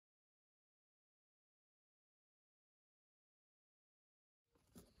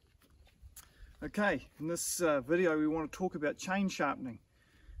Okay, in this video we want to talk about chain sharpening,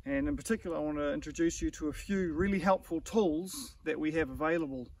 and in particular I want to introduce you to a few really helpful tools that we have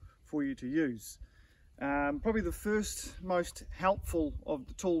available for you to use. Probably the first most helpful of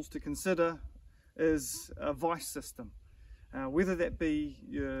the tools to consider is a vise system. Whether that be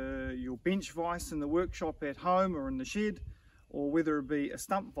your bench vise in the workshop at home or in the shed, or whether it be a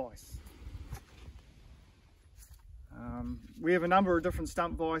stump vise. We have a number of different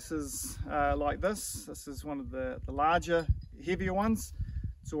stump vices like this. This is one of the larger, heavier ones.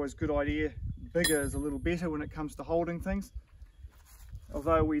 It's always a good idea. Bigger is a little better when it comes to holding things.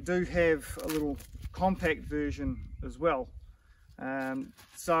 Although we do have a little compact version as well.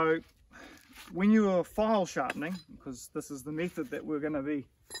 So when you are file sharpening, because this is the method that we're going to be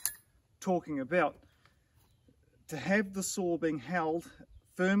talking about, to have the saw being held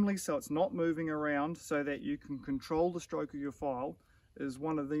firmly so it's not moving around so that you can control the stroke of your file is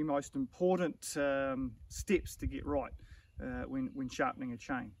one of the most important steps to get right when sharpening a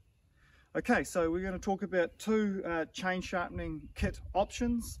chain. Okay, so we're going to talk about two chain sharpening kit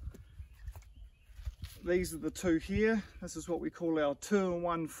options. These are the two here. This is what we call our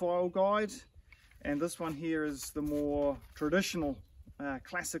 2-in-1 file guide, and this one here is the more traditional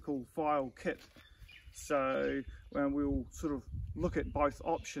classical file kit. So we'll sort of look at both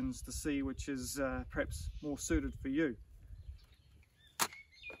options to see which is perhaps more suited for you.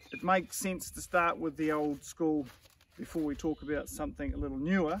 It makes sense to start with the old school before we talk about something a little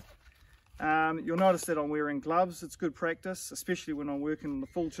newer. You'll notice that I'm wearing gloves. It's good practice, especially when I'm working on the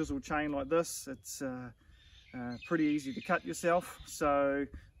full chisel chain like this. It's pretty easy to cut yourself, so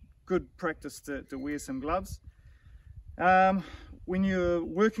good practice to wear some gloves. When you're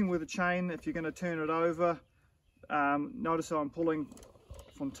working with a chain, if you're going to turn it over, notice how I'm pulling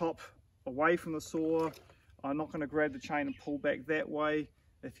from top away from the saw. I'm not going to grab the chain and pull back that way.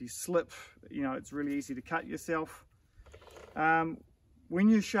 If you slip, it's really easy to cut yourself. When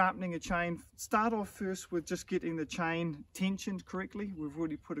you're sharpening a chain, start off first with just getting the chain tensioned correctly. We've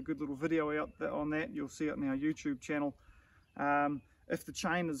already put a good little video out on that. You'll see it on our YouTube channel. If the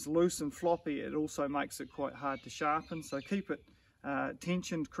chain is loose and floppy, it also makes it quite hard to sharpen, so keep it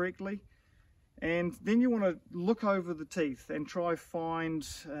tensioned correctly. And then you want to look over the teeth and try find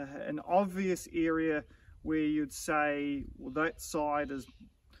an obvious area where you'd say, well, that side is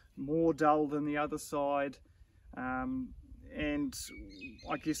more dull than the other side, and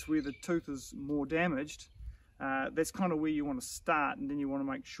I guess where the tooth is more damaged. That's kind of where you want to start, and then you want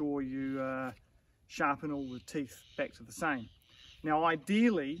to make sure you sharpen all the teeth back to the same. Now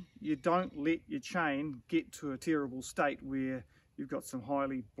ideally you don't let your chain get to a terrible state where you've got some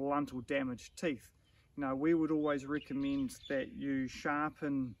highly blunt or damaged teeth. We would always recommend that you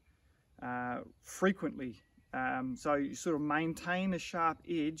sharpen frequently, so you sort of maintain a sharp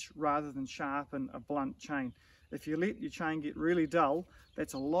edge rather than sharpen a blunt chain. If you let your chain get really dull,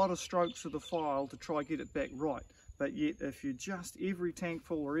 that's a lot of strokes of the file to try get it back right. But yet if you just every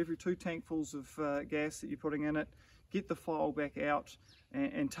tankful or every 2 tankfuls of gas that you're putting in it, get the file back out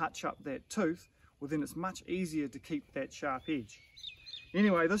and touch up that tooth, well then it's much easier to keep that sharp edge.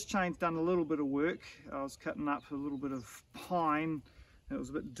 Anyway, this chain's done a little bit of work. I was cutting up a little bit of pine and it was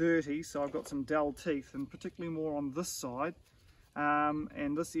a bit dirty, so I've got some dull teeth, and particularly more on this side,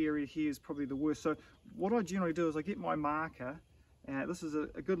 and this area here is probably the worst. So what I generally do is I get my marker, this is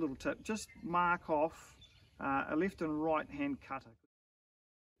a good little tip, just mark off a left and right hand cutter.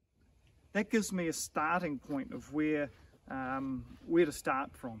 That gives me a starting point of where to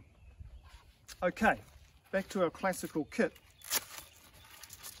start from. Okay, back to our classical kit.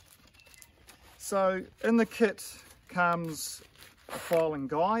 So in the kit comes a filing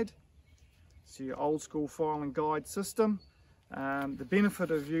guide. So your old school filing guide system. The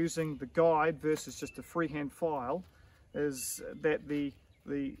benefit of using the guide versus just a freehand file is that the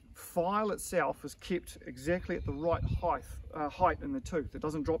file itself is kept exactly at the right height in the tooth. It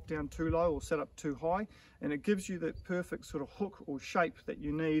doesn't drop down too low or set up too high, and it gives you that perfect sort of hook or shape that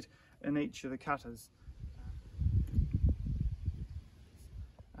you need in each of the cutters.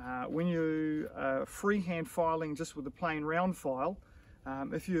 When you freehand filing just with a plain round file,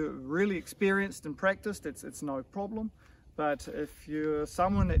 if you're really experienced and practiced, it's no problem. But if you're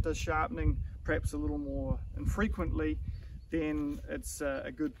someone that does sharpening perhaps a little more infrequently, then it's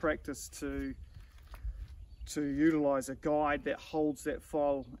a good practice to utilize a guide that holds that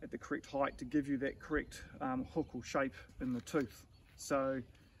file at the correct height to give you that correct hook or shape in the tooth. So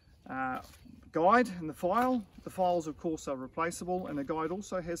guide and the files of course are replaceable, and the guide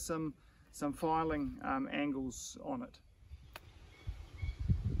also has some filing angles on it.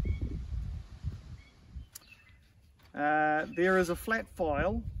 There is a flat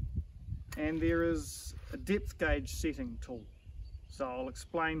file and there is a depth gauge setting tool. So I'll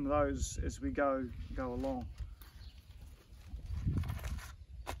explain those as we go along.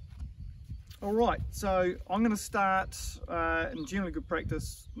 Alright, so I'm going to start, and generally good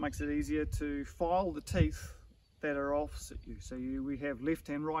practice makes it easier to file the teeth that are opposite you. So we have left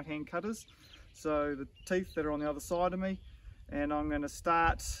and right hand cutters, so the teeth that are on the other side of me, and I'm going to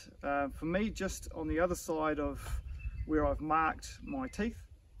start, for me, just on the other side of where I've marked my teeth.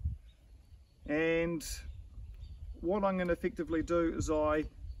 And what I'm going to effectively do is I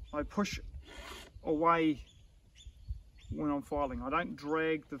push away when I'm filing. I don't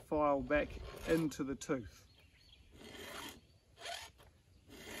drag the file back into the tooth,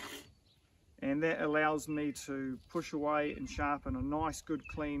 and that allows me to push away and sharpen a nice good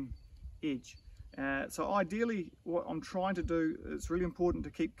clean edge. So ideally what I'm trying to do, it's really important to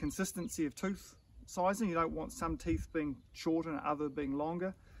keep consistency of tooth sizing. You don't want some teeth being shorter and other being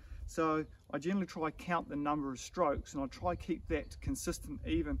longer, so I generally try count the number of strokes, and I try keep that consistent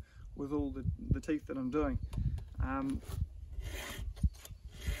even with all the teeth that I'm doing.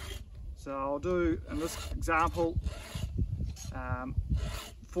 So I'll do, in this example,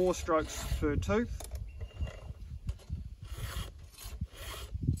 4 strokes per tooth.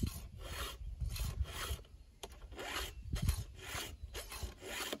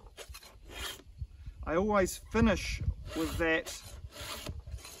 I always finish with that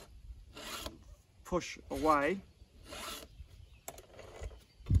push away.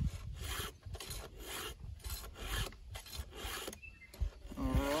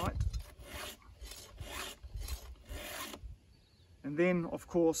 Alright. And then, of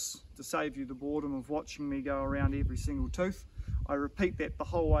course, to save you the boredom of watching me go around every single tooth, I repeat that the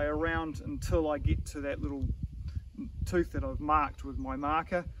whole way around until I get to that little tooth that I've marked with my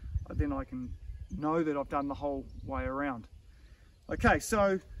marker. Then I can know that I've done the whole way around. Okay,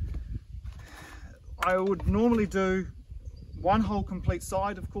 so I would normally do one whole complete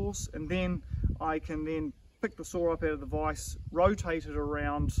side, of course, and then I can then pick the saw up out of the vise, rotate it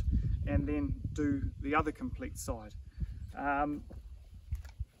around, and then do the other complete side.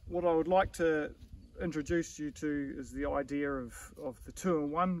 What I would like to introduce you to is the idea of the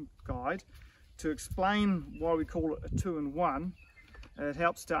 2-in-1 guide. To explain why we call it a 2-in-1, it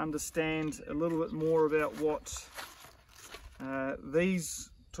helps to understand a little bit more about what these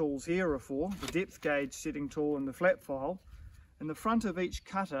tools here are for, the depth gauge setting tool and the flat file. In the front of each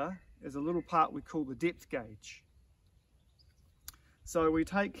cutter is a little part we call the depth gauge. So we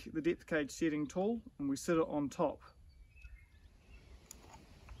take the depth gauge setting tool and we sit it on top.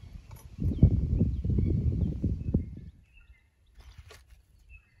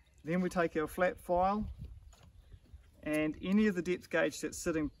 Then we take our flat file, and any of the depth gauge that's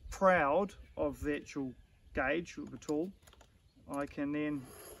sitting proud of the actual gauge of the tool, I can then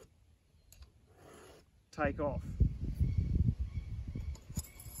take off.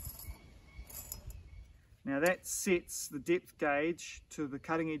 Now that sets the depth gauge to the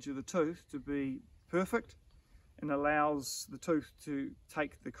cutting edge of the tooth to be perfect, and allows the tooth to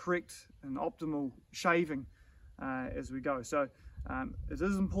take the correct and optimal shaving as we go. So it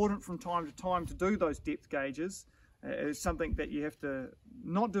is important from time to time to do those depth gauges. It's something that you have to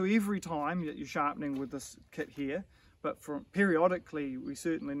not do every time that you're sharpening with this kit here, but periodically we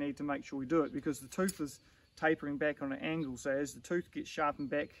certainly need to make sure we do it, because the tooth is tapering back on an angle. So as the tooth gets sharpened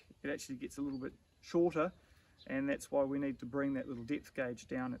back, it actually gets a little bit shorter, and that's why we need to bring that little depth gauge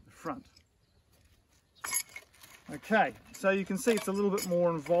down at the front. Okay, so you can see it's a little bit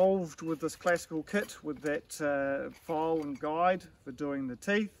more involved with this classical kit, with that file and guide for doing the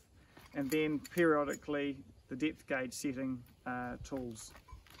teeth, and then periodically the depth gauge setting tools.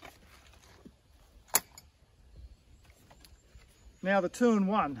 Now the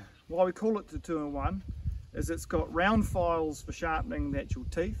 2-in-1, why we call it the 2-in-1 is it's got round files for sharpening the actual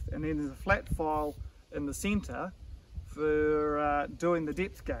teeth, and then there's a flat file in the center for doing the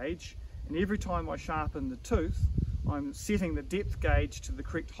depth gauge. And every time I sharpen the tooth, I'm setting the depth gauge to the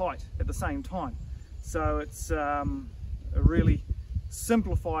correct height at the same time. So it's a really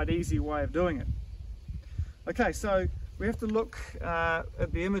simplified, easy way of doing it. Okay, so we have to look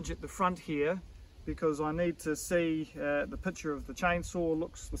at the image at the front here, because I need to see the picture of the chainsaw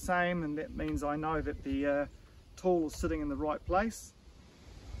looks the same, and that means I know that the tool is sitting in the right place.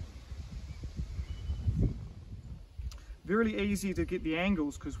 Very easy to get the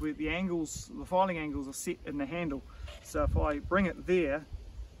angles, because the filing angles are set in the handle. So if I bring it there,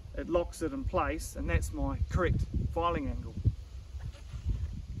 it locks it in place, and that's my correct filing angle.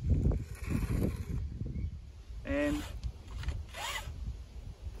 And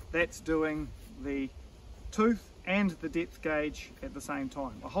that's doing the tooth and the depth gauge at the same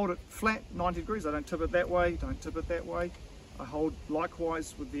time. I hold it flat 90 degrees, I don't tip it that way, don't tip it that way. I hold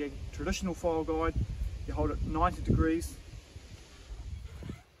likewise with the traditional file guide, you hold it 90 degrees.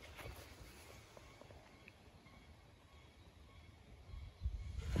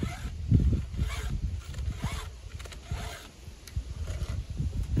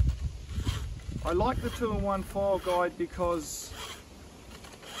 I like the 2-in-1 file guide because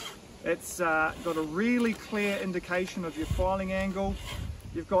it's got a really clear indication of your filing angle.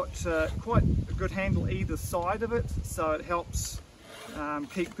 You've got quite a good handle either side of it, so it helps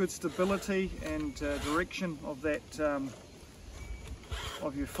keep good stability and direction of that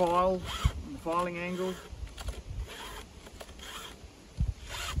of your file and the filing angle.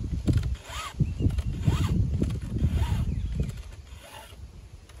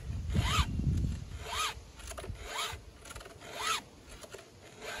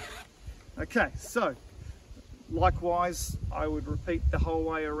 Okay, so likewise I would repeat the whole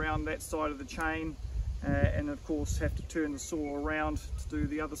way around that side of the chain, and of course have to turn the saw around to do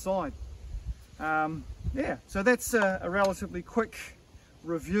the other side. Yeah, so that's a relatively quick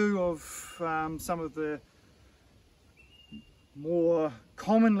review of some of the more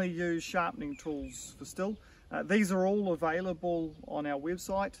commonly used sharpening tools for STIHL. These are all available on our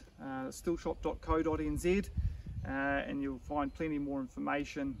website, stillshop.co.nz, and you'll find plenty more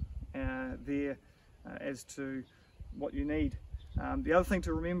information there as to what you need. The other thing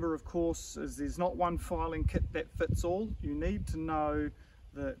to remember, of course, is there's not one filing kit that fits all. You need to know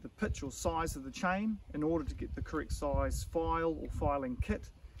the pitch or size of the chain in order to get the correct size file or filing kit,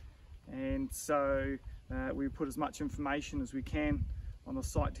 and so we put as much information as we can on the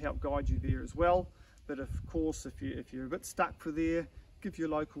site to help guide you there as well. But of course, if you're a bit stuck for there, give your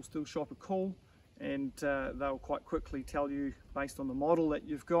local STIHL shop a call, and they'll quite quickly tell you, based on the model that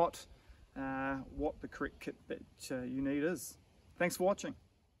you've got, what the correct kit that you need is. Thanks for watching.